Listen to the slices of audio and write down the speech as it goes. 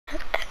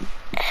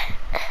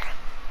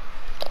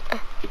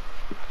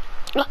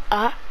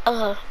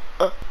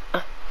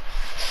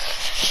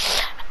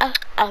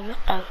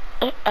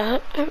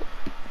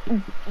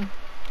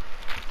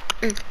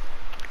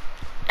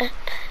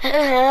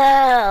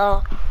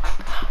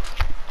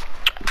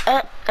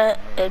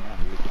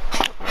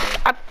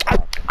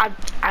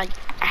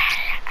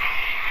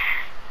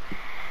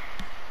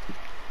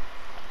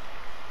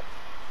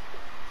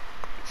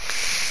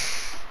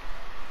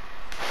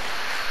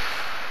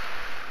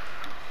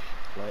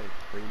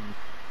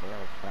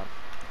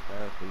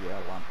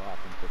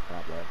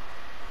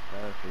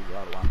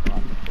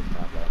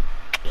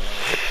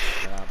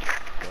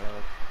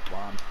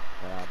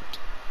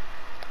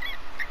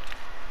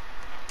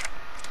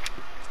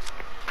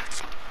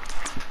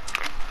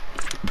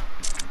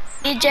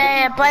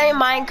DJ, I'm playing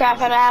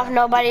Minecraft and I have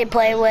nobody to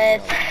play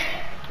with.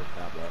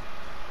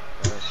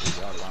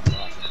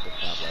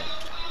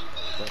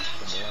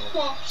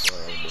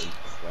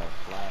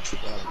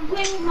 I'm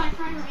playing with my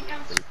friend right now.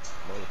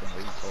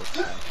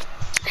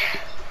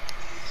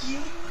 You?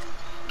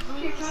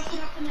 Here, toss it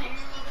up in the air and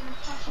we're gonna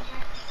toss it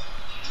back.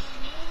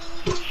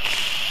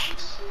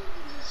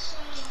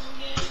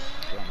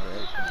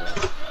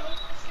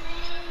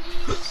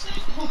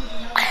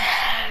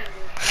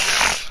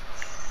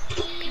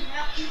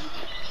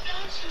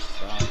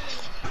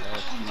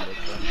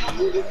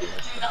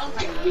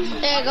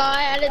 There you go,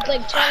 I added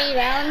like 20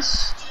 rounds.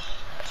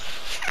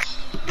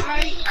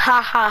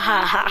 Ha ha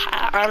ha ha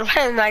ha. I'm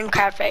playing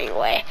Minecraft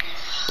anyway.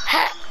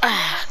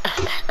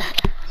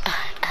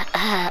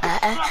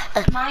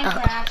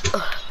 Minecraft.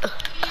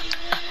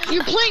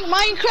 You're playing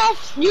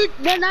Minecraft?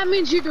 Then that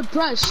means you're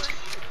depressed.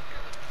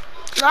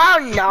 No,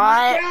 I'm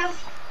not. Minecraft?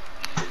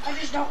 I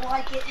just don't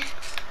like it.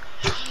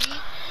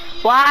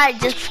 Why?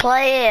 Just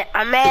play it.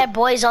 I'm at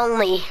boys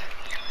only.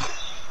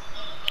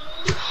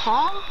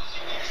 Huh?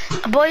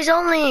 Boys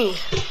only.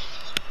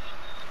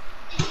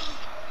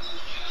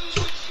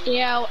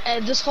 Yeah,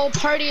 this whole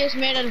party is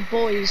made out of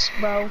boys,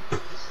 bro.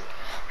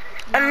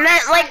 I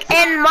meant like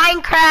in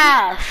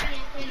Minecraft.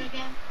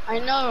 I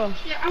know.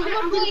 Yeah, I'm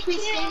gonna be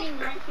standing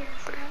right here.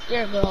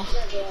 Yeah, bro.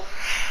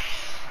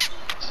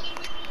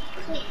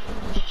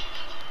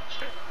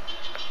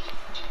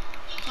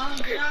 Mom,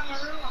 get out of my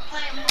room. I'm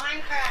playing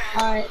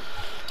Minecraft. Alright.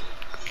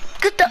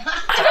 Get the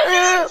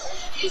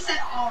He said,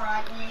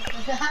 alright.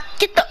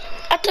 get the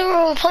out the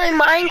room playing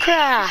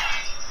Minecraft.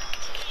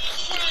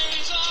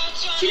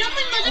 Get up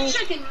in the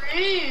chicken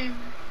room.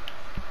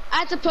 I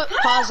had to put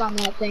pause on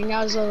that thing.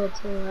 That was a little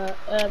too,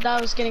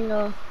 that was getting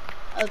a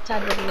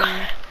tad bit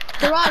annoying.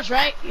 Garage,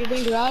 right? You're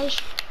doing garage?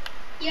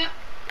 Yep.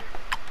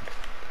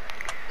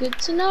 Good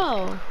to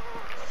know.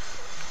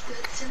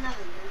 Good to know.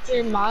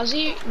 You're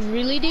Mozzie?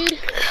 Really, dude?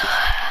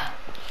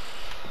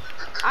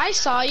 I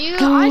saw you.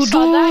 I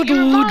saw that. You're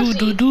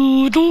Mozzie.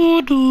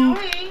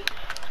 Sorry.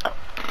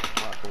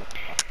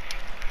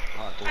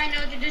 I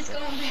know, they're just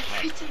going back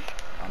right there.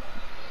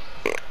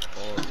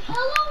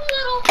 Hello,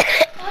 little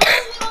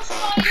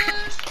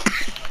spiders.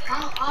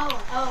 Oh,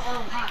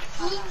 hi.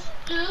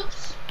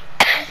 Oops.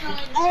 I don't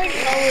know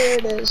where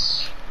it is.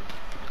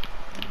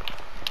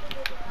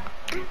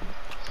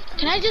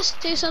 Can I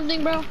just say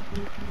something, bro?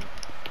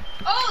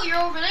 Oh,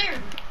 you're over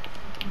there.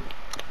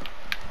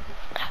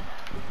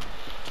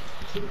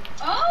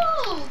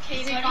 Oh,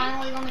 okay, they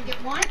finally gonna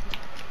get one?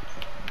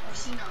 Or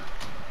is he not?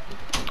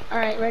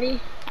 Alright,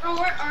 ready? Oh,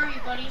 where are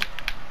you, buddy?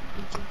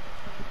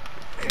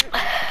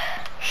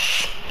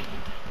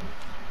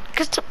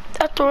 Get the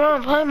out the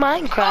room playing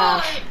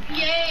Minecraft. Oh,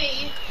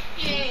 yay.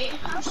 Yay.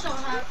 I'm so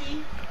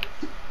happy.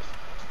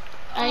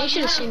 You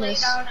should have seen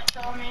this.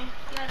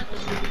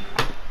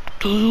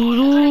 Do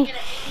do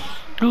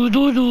do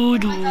do do do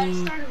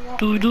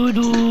do do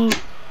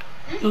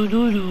do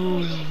do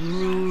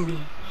do.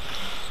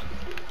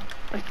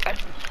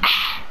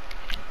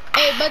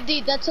 Hey,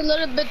 buddy, that's a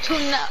little bit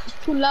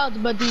too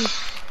loud, buddy.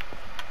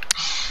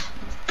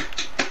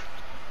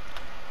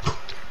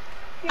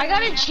 I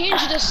gotta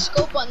change the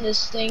scope on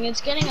this thing.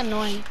 It's getting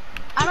annoying.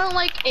 I don't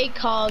like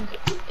ACOG.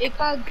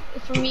 ACOG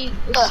for me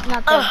is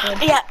not that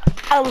good. Yeah,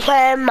 I'm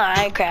playing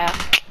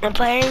Minecraft. I'm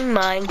playing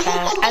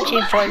Minecraft.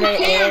 Actually, Fortnite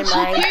and Who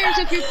Minecraft. cares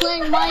if you're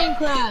playing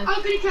Minecraft?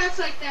 I'm gonna catch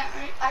like that,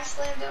 right? I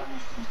slammed down.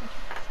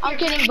 I'm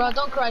kidding, bro.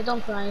 Don't cry.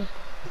 Don't cry.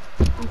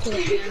 I'm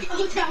kidding.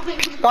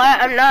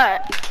 What? I'm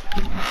not.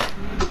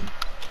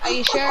 Are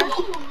you sure?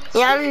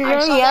 Yeah,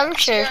 I'm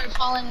sure. Tear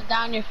falling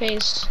down your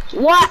face.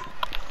 What?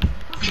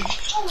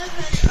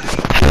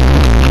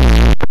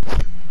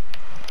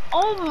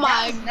 Oh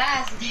my!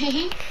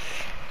 Nasty.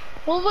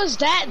 What was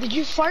that? Did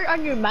you fart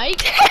on your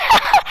mic?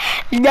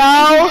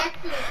 No.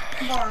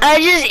 I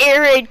just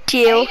irritated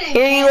you.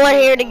 Here, you want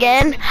to hear it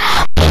again?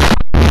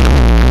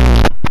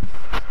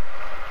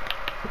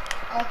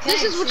 Okay,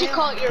 This is what you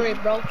call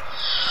irate, bro.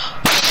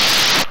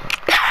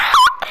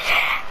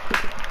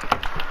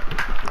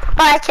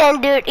 I can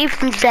do it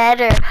even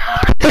better.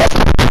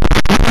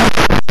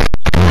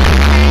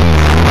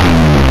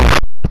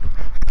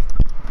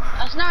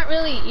 That's not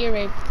really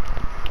irate.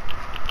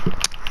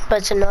 But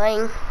it's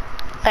annoying.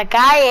 Like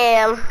I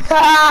am.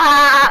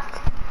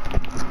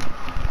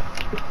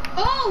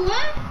 Oh,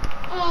 what?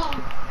 Oh.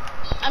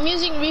 I'm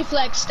using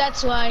reflex,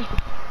 that's why.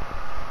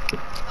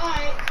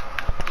 Alright.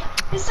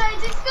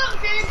 Besides, it's not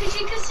fair because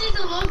you can see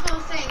the logo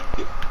thing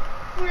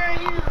where I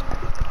am.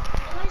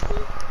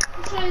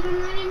 Besides, I'm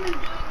not even doing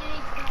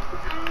anything.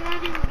 I'm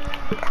not even doing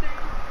anything.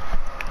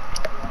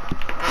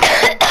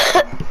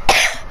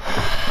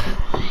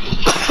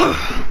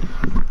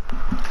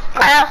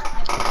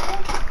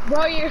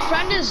 Bro, your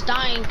friend is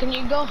dying. Can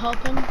you go help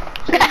him?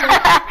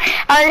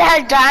 I'm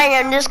not dying,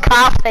 I'm just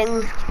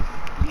coughing.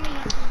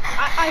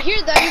 I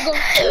hear that. You go.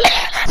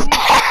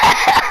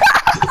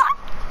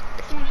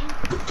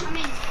 I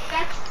mean,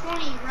 that's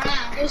 20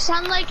 rounds. You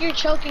sound like you're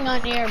choking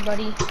on air,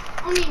 buddy.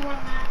 Only one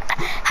round.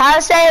 How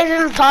is that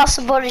even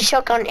possible to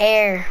choke on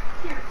air?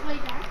 Here, lay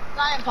down. It's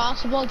not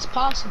impossible. It's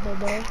possible,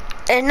 bro.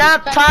 It's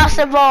not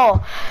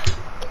possible.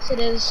 Yes, it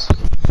is.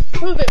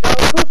 Prove it, bro.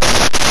 Prove it.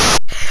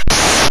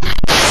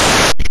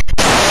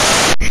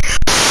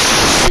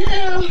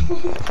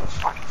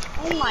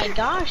 Oh my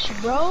gosh,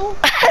 bro.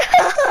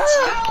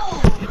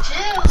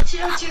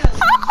 Chill.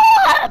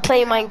 I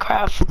play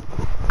Minecraft.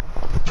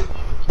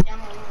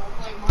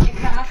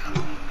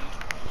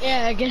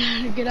 Yeah,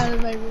 get out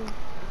of my room.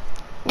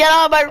 Get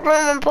out of my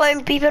room, I'm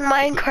playing beef in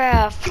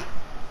Minecraft.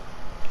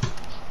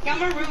 Got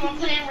my room, I'm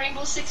playing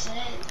Rainbow Six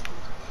Siege.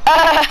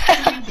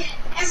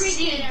 Every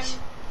day.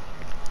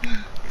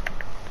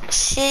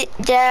 Sit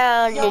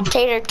down, you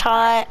tater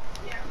tot.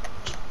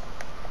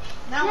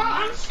 Bro,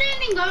 I'm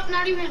standing up,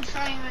 not even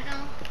trying right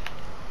now.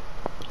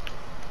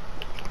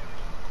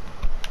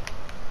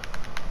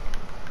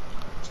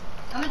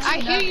 I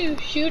hear you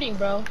shooting,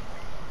 bro.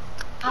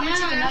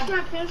 That's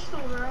my pistol,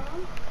 bro.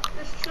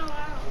 Just chill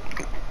out.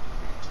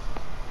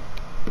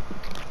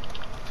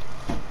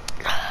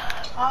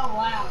 Oh,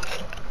 wow.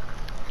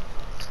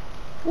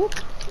 Whoop.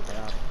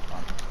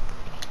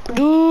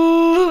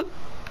 Ooh.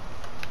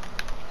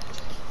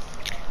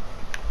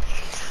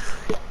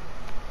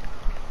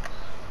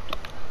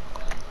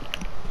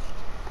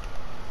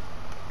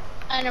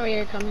 I know where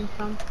you're coming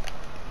from.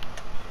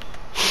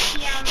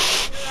 Yeah,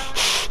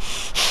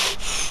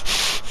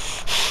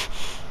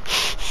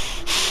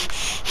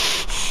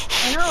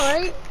 I know,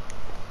 right?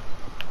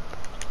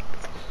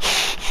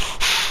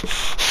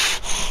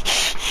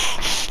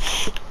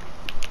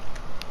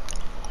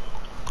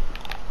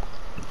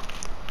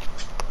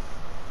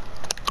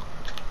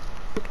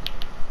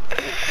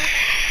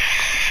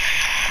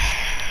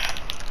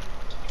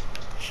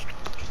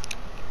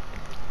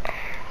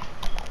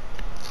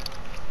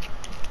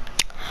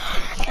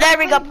 There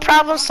we go,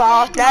 problem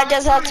solved. Now it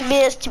just has to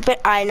be a stupid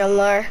eye no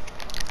more.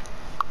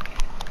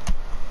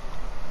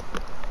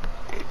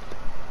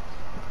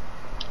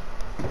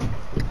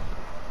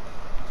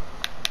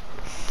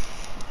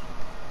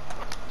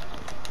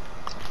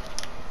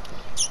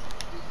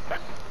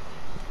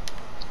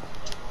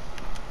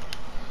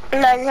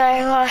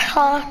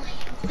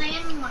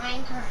 playing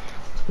Minecraft.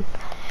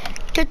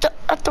 Get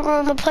out the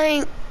room, I'm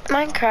playing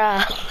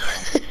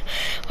Minecraft.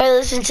 Wait,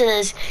 listen to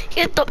this.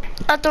 Get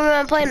out the room,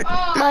 I'm playing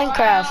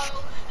Minecraft.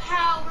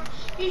 How?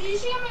 Did you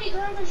see how many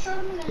times I shot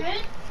him in the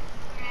head?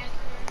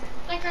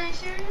 Like, are you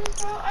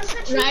serious, bro? I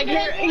said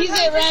Ragger. He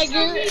said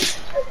Ragger.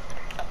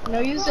 No,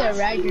 you said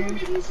Ragger.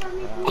 Did you send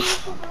me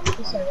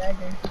You said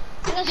Ragger.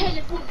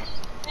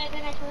 And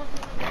then I told him.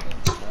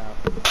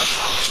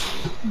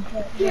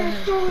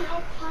 Yeah, throwing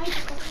up pies.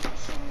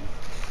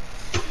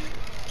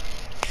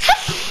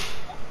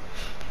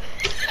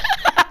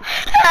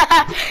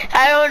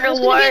 I don't know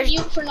I'm what. gonna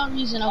you for no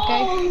reason,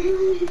 okay?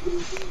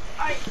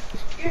 Alright,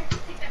 here,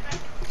 take that back.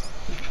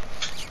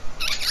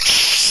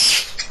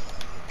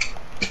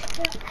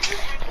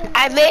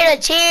 I made a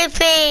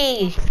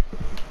TV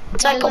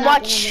so I can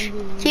watch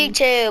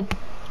YouTube.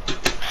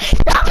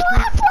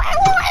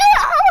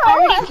 I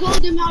already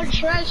told him how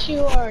trash you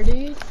are,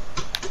 dude.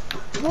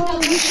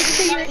 Bro, you should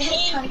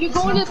say you're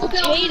going to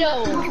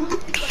potato.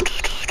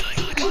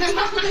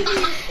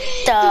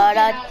 Da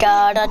da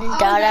da da da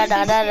da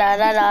da da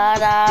da da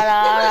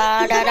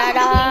da da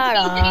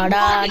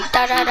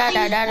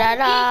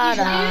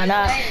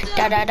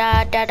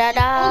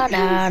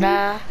da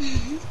da.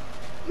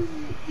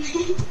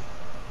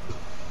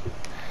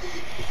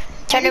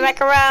 Turn it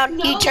back around,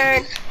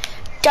 U-turn.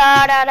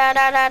 Da da da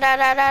da da da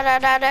da da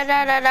da da da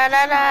da da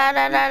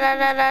da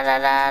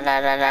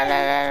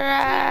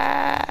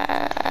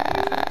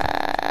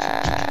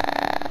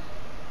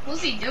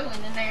What's he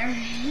doing in there?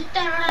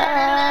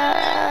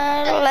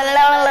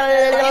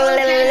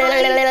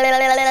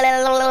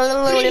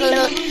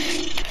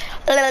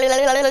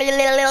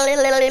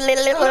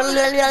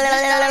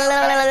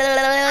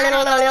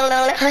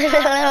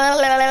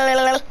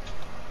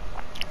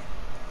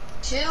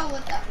 Chill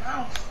with that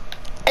mouth.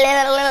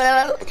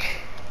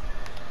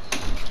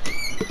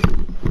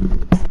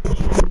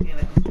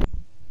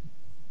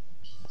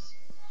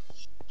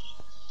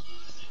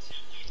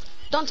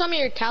 Don't tell me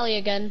you're Cali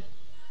again.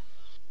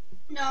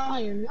 Oh, No.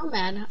 you're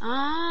Nomad.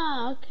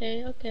 Ah,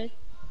 okay, okay.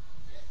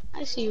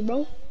 I see you,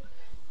 bro.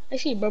 I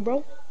see you,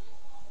 bro.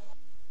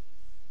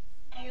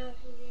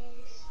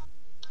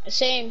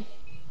 Same.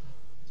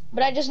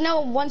 But I just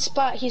know one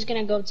spot he's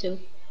gonna go to.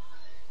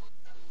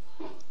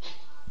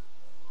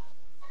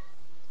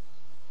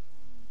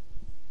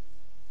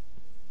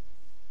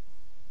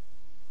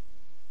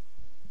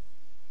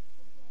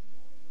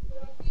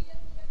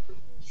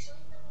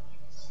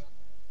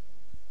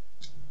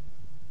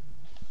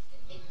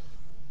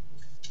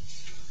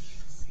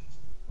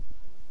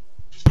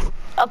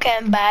 Okay,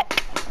 I'm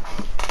back.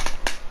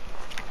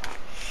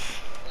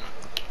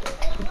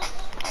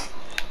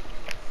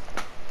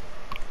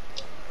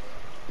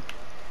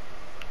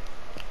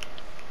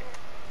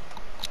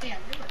 Yeah,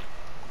 do it.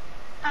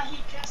 He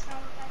just now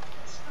about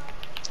this stuff.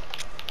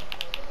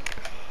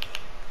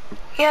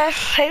 Yeah,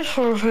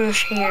 faithful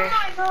who's here.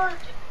 Oh my god.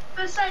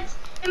 Besides,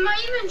 am I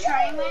even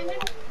trying, Landon?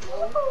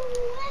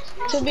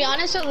 To be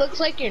honest, it looks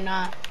like you're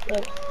not.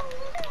 But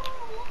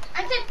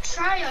I did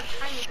try a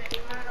tiny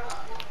bit, not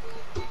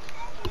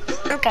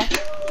a... Okay.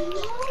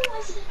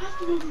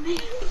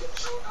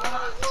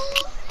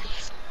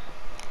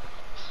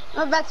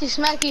 I'm about to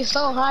smack you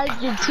so hard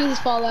your teeth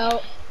fall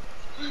out.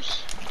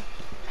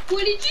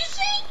 What did you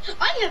say?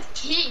 I have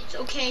kids,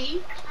 okay?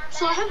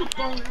 So I have a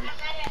boner.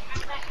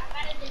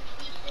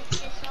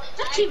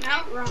 That came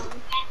out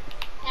wrong.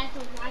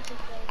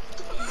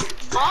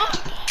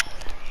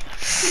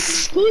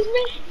 Excuse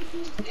me?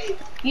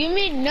 You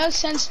made no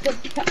sense to.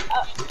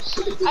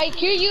 I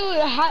hear you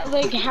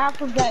like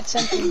half of that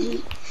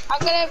sentence.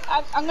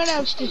 I'm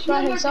gonna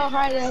destroy him so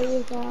hard that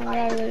he's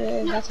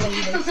going. That's what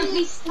he did.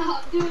 Please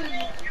stop doing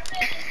it.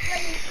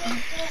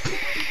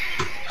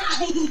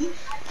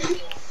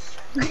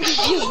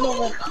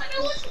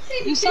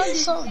 You sound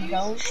so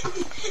dumb.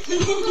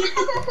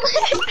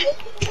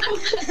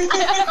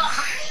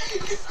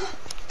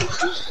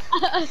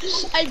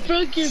 I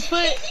broke your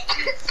foot.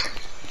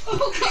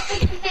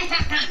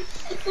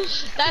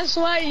 That's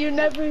why you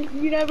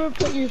never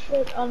put your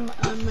foot on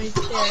my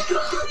chair.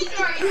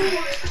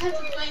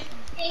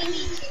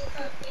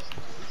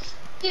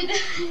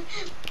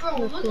 Bro,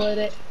 look At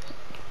it.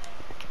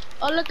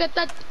 Oh, look at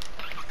that.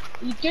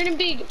 You're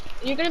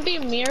gonna be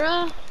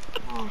Mira.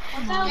 Oh,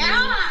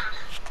 yeah.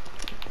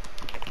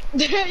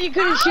 You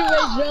couldn't shoot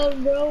my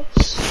drone, bro.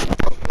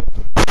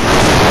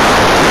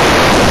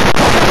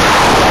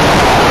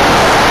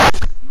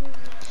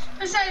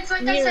 Besides,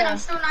 like Mira. I said, I'm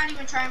still not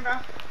even trying, bro.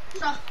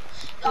 So,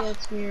 Yeah,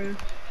 it's Mira.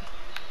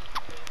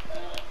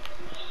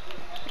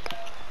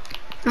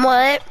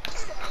 What?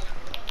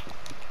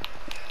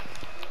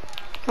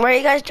 What are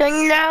you guys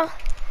doing now?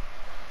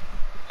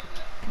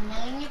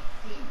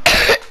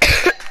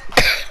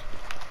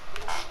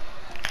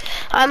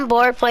 I'm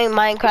bored playing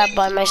Minecraft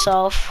by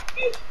myself.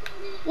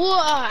 Whoa,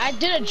 I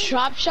did a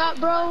drop shot,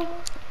 bro.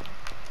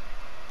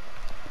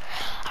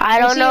 I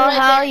don't know right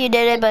how there. you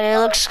did it, but it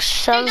looks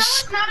so. no,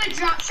 it's not a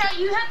drop shot.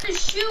 You have to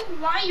shoot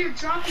while you're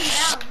dropping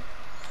down.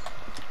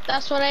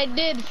 That's what I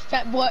did,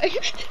 fat boy.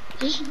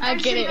 I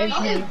get it.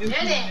 You did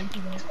it.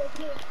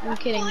 I'm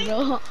kidding,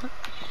 bro.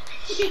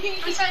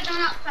 Besides, I'm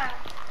not fat.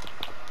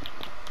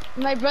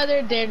 My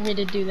brother dared me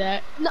to do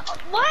that. No,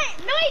 what?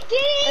 No, I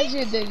didn't. Yes,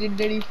 you did, you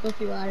dirty,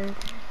 filthy liar.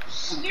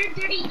 You're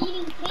dirty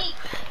eating cake.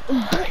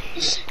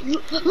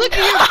 Look at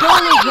your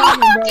bowl of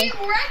ramen, bro. Get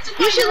wrecked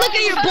by You should your look at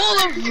own your bowl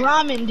brother. of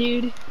ramen,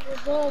 dude.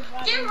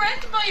 Get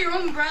wrecked by your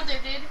own brother,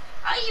 dude.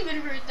 I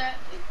even heard that.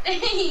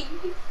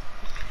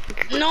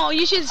 No,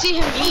 you should see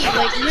him eat,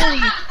 like,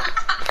 really.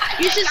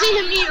 You should see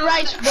him eat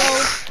rice,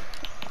 bro.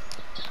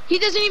 He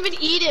doesn't even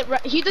eat it.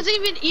 He doesn't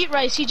even eat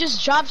rice. He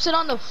just drops it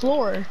on the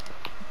floor.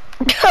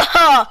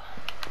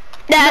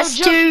 That's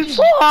No too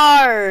joke.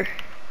 far.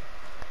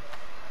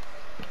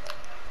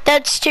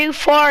 That's too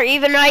far.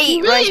 Even I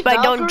eat really rice, but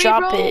I don't Valkyrie,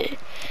 drop bro? it.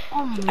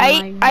 Oh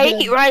my I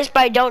eat rice, but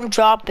I don't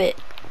drop it.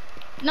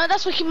 No,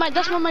 that's what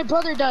my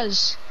brother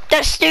does.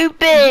 That's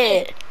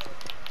stupid.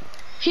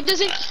 He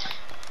doesn't.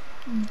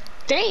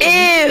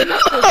 Damn. Ew.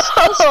 That's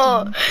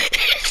disgusting.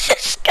 It's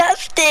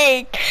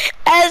disgusting.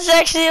 That's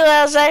actually what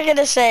I was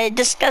gonna say.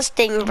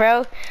 Disgusting,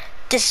 bro.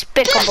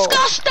 Despicable.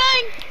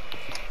 Disgusting.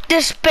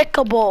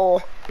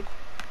 Despicable.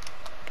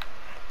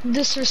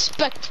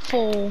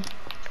 Disrespectful.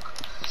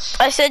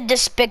 I said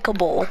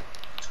despicable.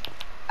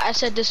 I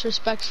said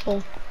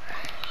disrespectful.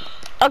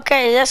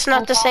 Okay, that's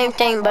not the same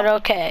thing, but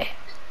okay.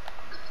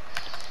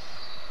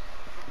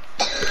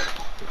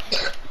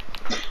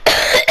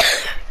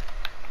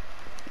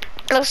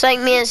 Looks like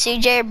me and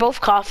CJ are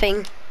both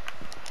coughing.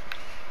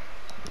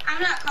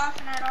 I'm not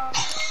coughing at all.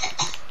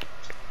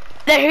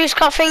 Then who's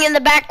coughing in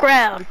the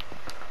background?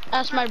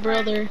 That's my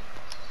brother.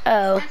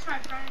 Oh. That's my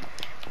friend.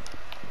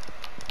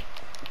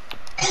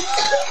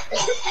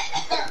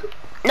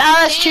 Now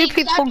that's two Dang,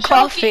 people stop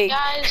coughing. choking,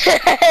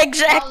 guys.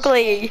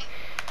 Exactly.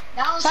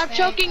 Stop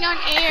choking on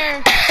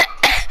air.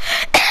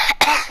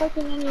 Stop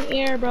choking on the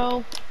air,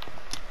 bro.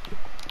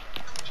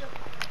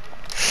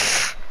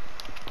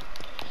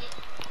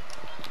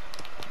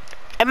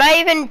 Am I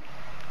even?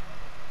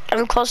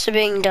 I'm close to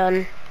being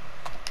done.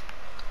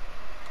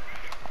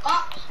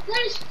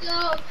 Let's go.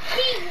 That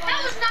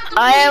was not the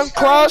I way am you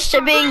close to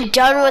started. being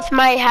done with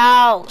my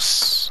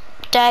house.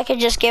 Then I can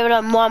just give it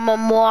a moi.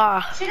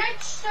 Should I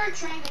start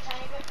trying a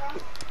tiny bit, bro?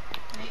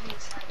 Maybe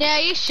it's not. Yeah,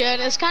 you should.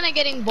 It's kind of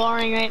getting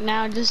boring right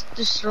now, just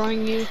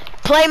destroying you.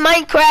 Play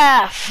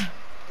Minecraft.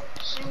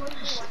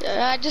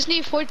 I just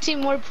need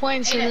 14 more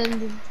points and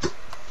then.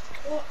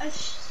 Well,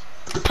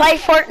 Play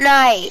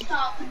Fortnite.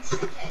 stop.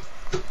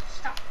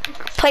 Stop.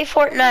 Play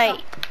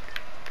Fortnite.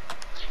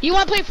 You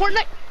want to play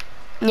Fortnite?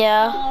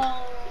 Yeah.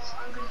 Oh,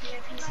 I'm gonna be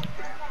a piece of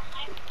crap.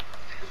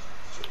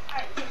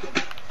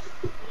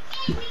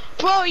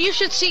 Bro, you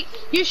should see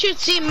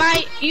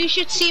my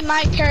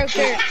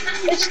character.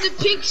 It's the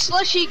pink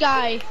slushy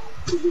guy.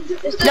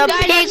 It's the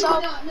guy that's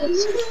all,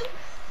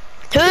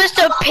 Who's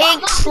the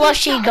pink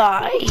slushy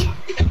guy?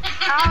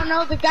 I don't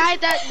know, the guy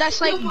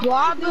that's like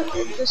Blob,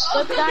 the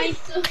slip guy.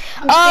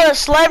 Oh, the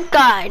slip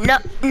guy.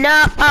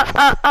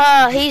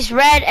 No, he's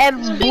red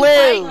and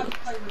blue.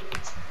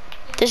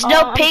 There's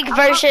no pink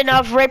version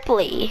of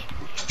Ripley.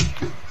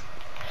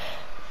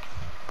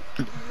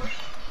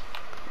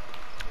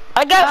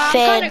 I got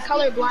Finn. I'm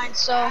kind of colorblind,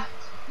 so.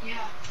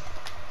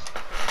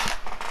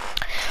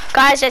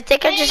 Guys, I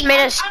think I just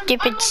made a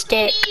stupid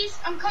stick.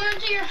 I'm coming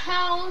to your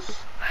house.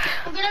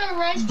 I'm gonna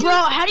arrest you. Bro,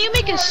 how do you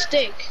make a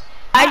stick?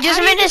 I just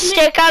made a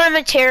stick out of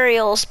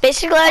materials.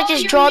 Basically, I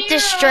just draw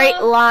this straight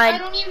I line.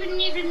 don't even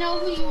need to know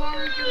who you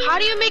are. How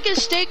do you make a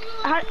stick?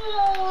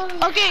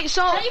 Okay,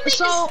 so How do you make a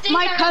stick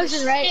my out of a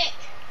cousin, right? stick?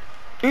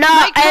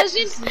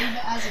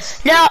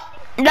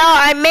 No,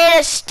 I made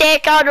a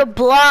stick out of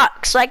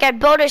blocks. Like I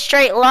built a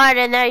straight line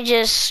and I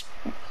just.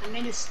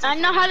 I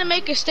know how to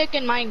make a stick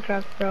in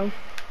Minecraft, bro.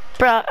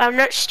 Bro, I'm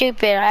not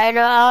stupid. I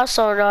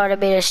also know how to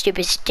make a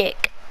stupid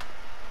stick.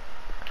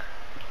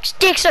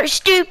 Sticks are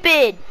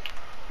stupid.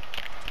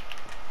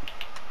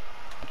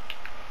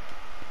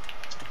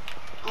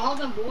 All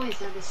the boys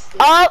have a stick.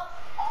 Oh,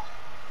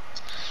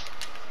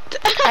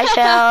 I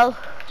fell.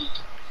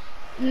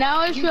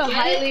 Now I feel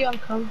highly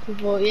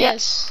uncomfortable.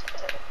 Yes.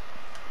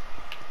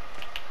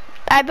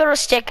 I built a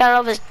stick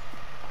out of a.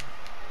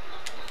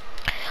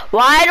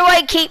 Why do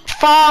I keep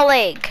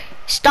falling?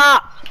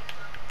 Stop.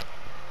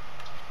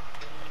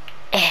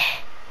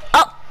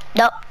 Oh,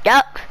 no.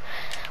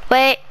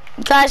 Wait,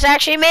 guys, I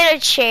actually made a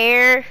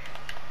chair.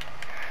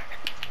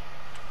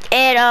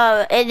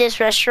 And in this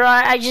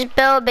restaurant, I just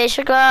built,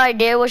 basically all I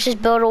did was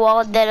just build a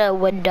wall and then a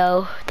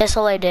window. That's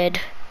all I did.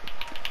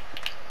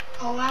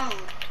 Oh wow.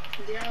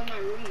 Get out of my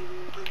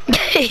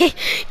room.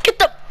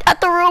 Get out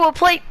the room and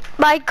play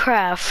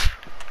Minecraft.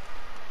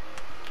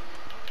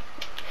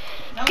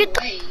 No Get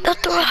way.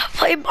 out the room and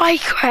play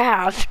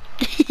Minecraft.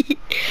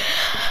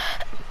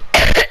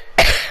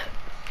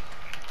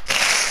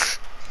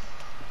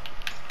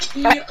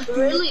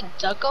 Really,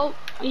 Ducko?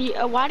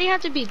 Why do you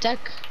have to be Duck?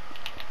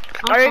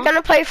 Are you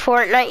gonna play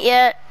Fortnite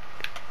yet?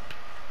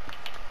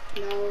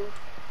 No.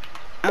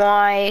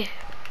 Why?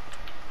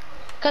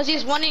 Cause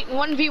he's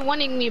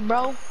 1v1ing me,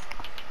 bro.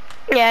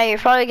 Yeah, you're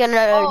probably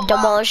gonna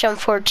demolish him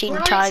 14 We're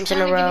times in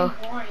a already row.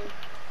 getting boring.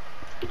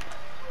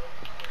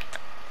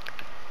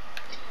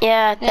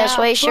 Yeah, that's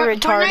why you should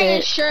retard Fortnite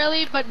it.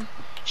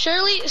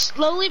 is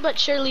slowly but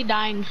surely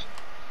dying.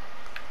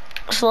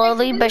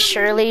 Slowly but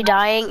surely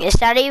dying. Is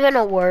that even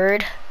a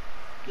word?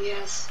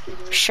 Yes. It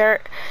is. Sure.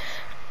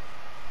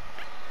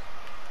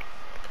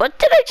 What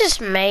did I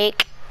just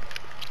make?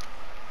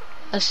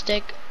 A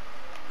stick.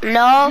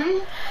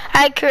 No,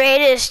 I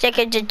created a stick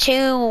into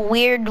two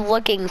weird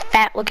looking,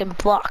 fat looking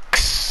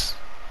blocks.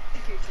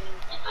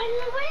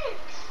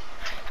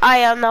 I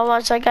am the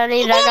ones I got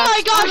need. Oh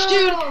my gosh,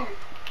 dude!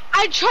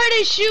 I tried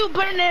to shoot,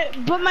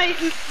 but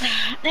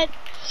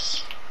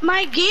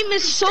my game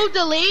is so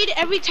delayed.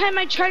 Every time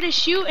I try to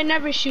shoot, it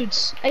never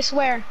shoots. I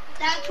swear.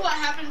 That's what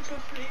happens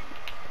with me.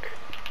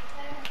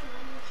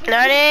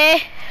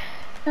 Nani?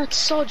 That's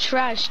so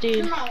trash,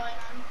 dude. Turn my light on.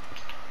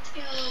 It's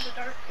getting a little bit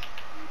dark.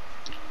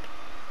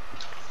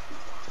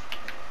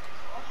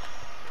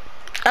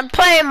 I'm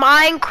playing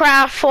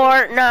Minecraft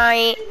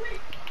Fortnite.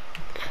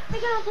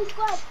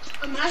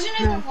 Imagine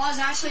if it was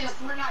actually a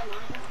Fortnite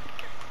Minecraft.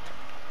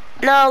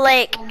 No,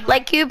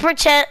 like you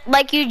pretend,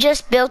 like you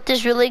just built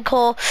this really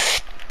cool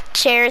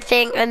chair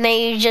thing and then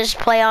you just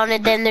play on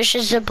it, then there's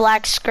just a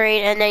black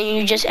screen and then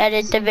you just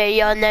edit the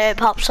video and then it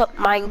pops up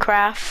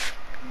Minecraft.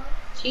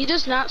 He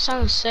does not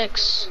sound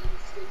 6.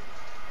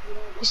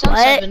 He sounds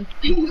What? 7.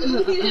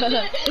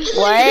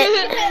 What?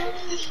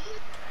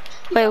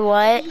 Wait,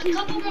 what? A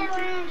couple more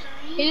rounds.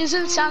 He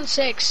doesn't sound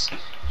 6.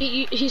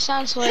 He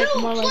sounds like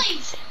more like.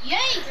 Plays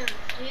Jaeger,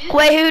 dude.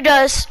 Wait, who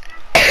does?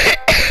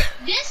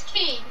 This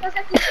kid.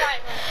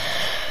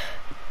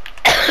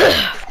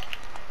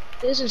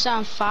 He doesn't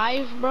sound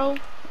 5, bro.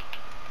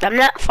 I'm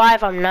not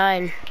 5, I'm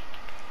 9.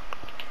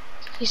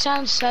 He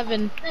sounds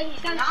 7.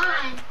 9.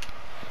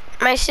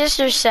 My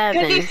sister's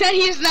 7. He said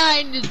he's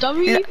 9, you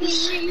dummy.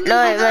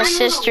 No, my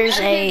sister's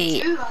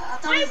 8. I'm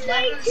playing 2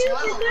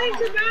 tonight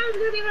tomorrow. It's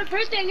gonna be my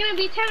birthday. I'm gonna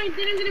be 10,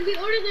 then I'm gonna be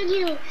older than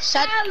you.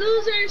 Sad,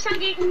 Loser,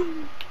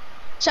 sucking.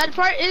 sad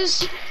part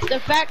is the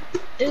fact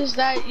is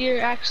that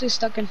you're actually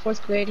stuck in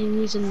 4th grade and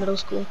he's in middle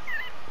school.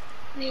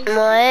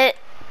 What?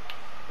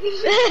 You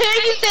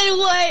said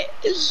what?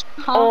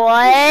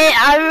 What?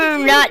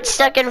 I'm not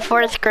stuck in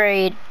 4th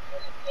grade.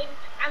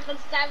 I'm gonna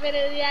stop it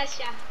in the ass.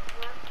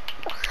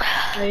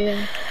 Oh,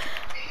 yeah.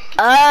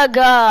 God,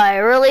 I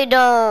really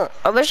don't.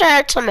 I wish I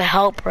had some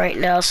help right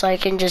now so I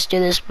can just do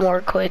this more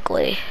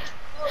quickly.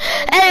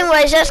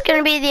 Anyways, that's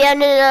gonna be the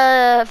end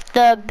of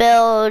the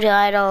build.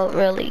 I don't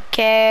really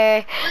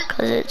care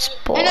because it's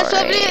boring. And that's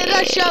something in a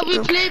nutshell.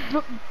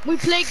 We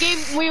play game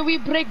where we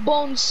break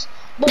bones.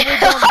 but we don't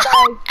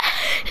die.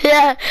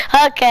 Yeah,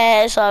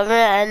 okay, so I'm gonna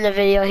end the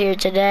video here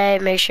today.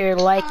 Make sure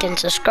to like and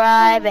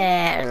subscribe,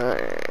 and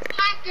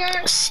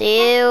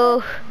see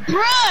you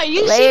Bruh,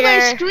 you later see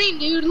my screen,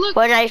 dude. Look.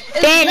 when I it's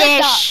red dot.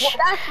 finish Well,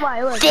 that's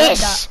why. Look, red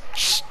this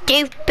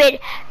stupid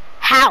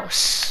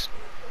house.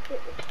 dot.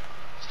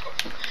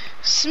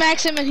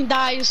 Smacks him and he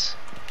dies.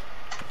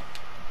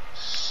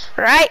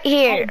 Right Oh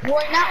here.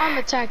 boy, now I'm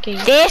attacking.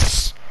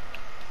 This,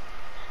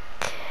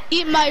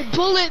 Eat my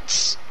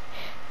bullets.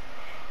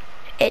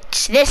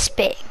 it's this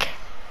big.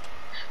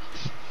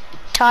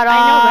 Ta-da!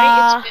 I know,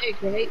 right? It's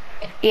big, right?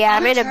 Yeah, I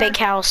made a big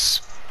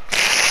house.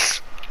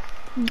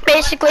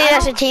 Basically,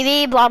 that's a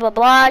TV, blah, blah,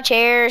 blah,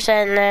 chairs,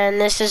 and then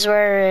this is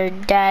where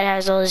Dad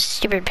has all his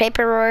stupid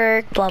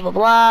paperwork, blah, blah,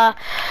 blah.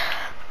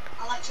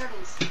 I like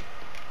turtles.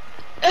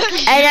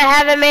 And I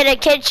haven't made a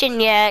kitchen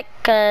yet,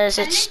 because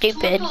it's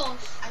stupid.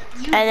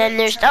 And then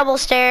there's double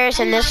stairs,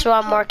 and this is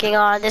what I'm working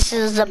on. This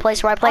is the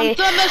place where I play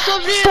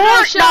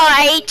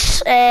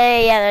Fortnite.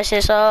 Yeah, this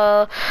is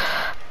so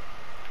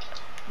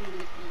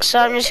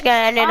I'm just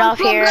gonna end it off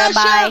here.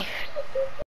 Bye.